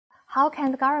How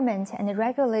can the government and the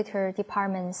regulator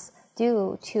departments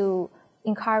do to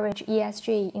encourage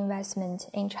ESG investment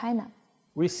in China?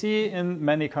 We see in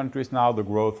many countries now the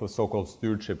growth of so-called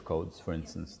stewardship codes, for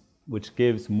instance, which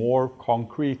gives more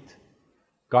concrete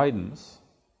guidance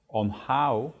on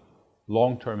how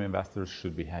long-term investors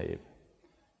should behave.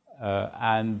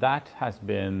 And that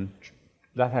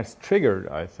has triggered,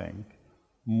 I think,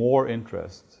 more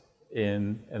interest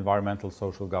in environmental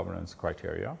social governance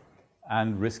criteria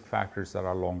and risk factors that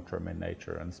are long-term in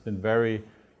nature. And it's been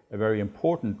a very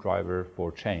important driver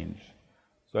for change.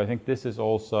 So I think this is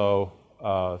also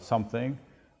something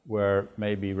where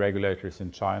maybe regulators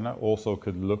in China also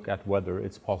could look at whether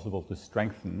it's possible to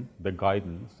strengthen the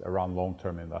guidance around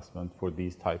long-term investment for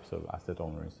these types of asset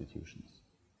owner institutions.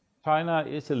 China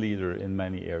is a leader in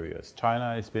many areas.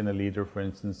 China has been a leader, for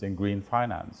instance, in green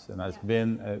finance and has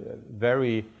been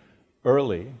very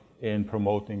early in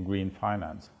promoting green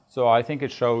finance. So I think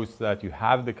it shows that you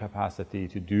have the capacity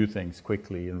to do things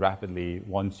quickly and rapidly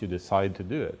once you decide to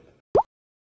do it.